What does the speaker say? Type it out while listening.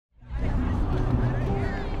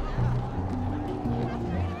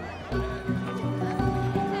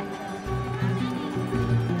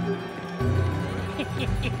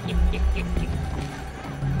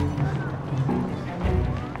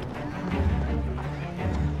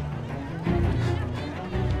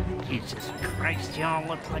Christ, y'all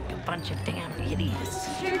look like a bunch of damn idiots.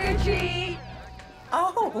 Sugar treat!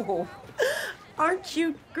 Oh, aren't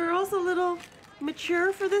you girls a little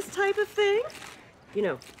mature for this type of thing? You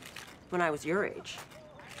know, when I was your age,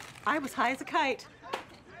 I was high as a kite.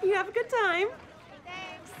 You have a good time.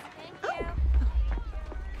 Thanks. Thank you.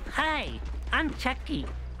 Hi, I'm Chucky.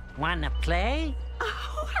 Wanna play?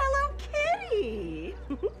 Oh, hello, Kitty.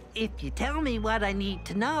 If you tell me what I need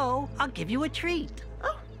to know, I'll give you a treat.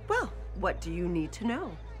 Oh, well, what do you need to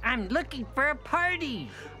know? I'm looking for a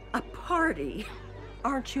party. A party?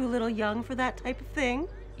 Aren't you a little young for that type of thing?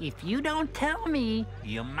 If you don't tell me,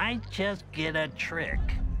 you might just get a trick.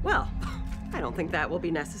 Well, I don't think that will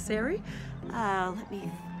be necessary. Let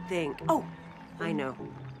me think. Oh, I know.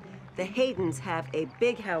 The Haydens have a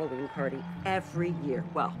big Halloween party every year.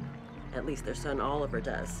 Well, at least their son Oliver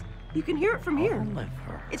does. You can hear it from here.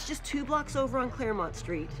 Oliver. It's just 2 blocks over on Claremont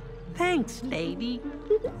Street. Thanks, lady.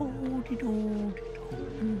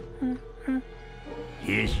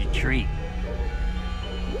 Here's your treat.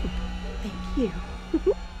 Thank you.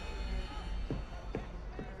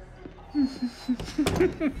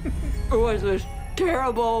 It was this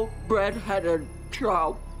terrible, red-headed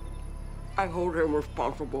child. I hold him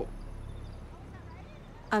responsible.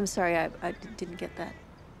 I'm sorry, I didn't get that.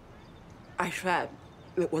 I said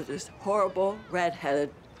it was this horrible,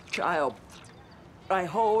 red-headed child. I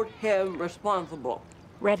hold him responsible.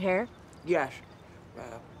 Red hair? Yes.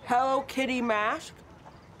 Hello Kitty mask,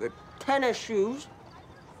 with tennis shoes,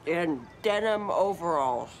 and denim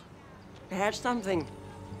overalls. It had something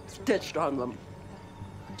stitched on them.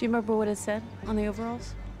 Do you remember what it said on the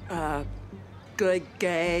overalls? Good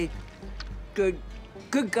gay, good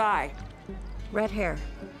guy. Red hair.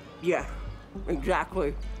 Yeah,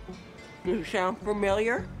 exactly. Does it sound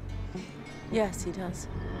familiar? Yes, he does.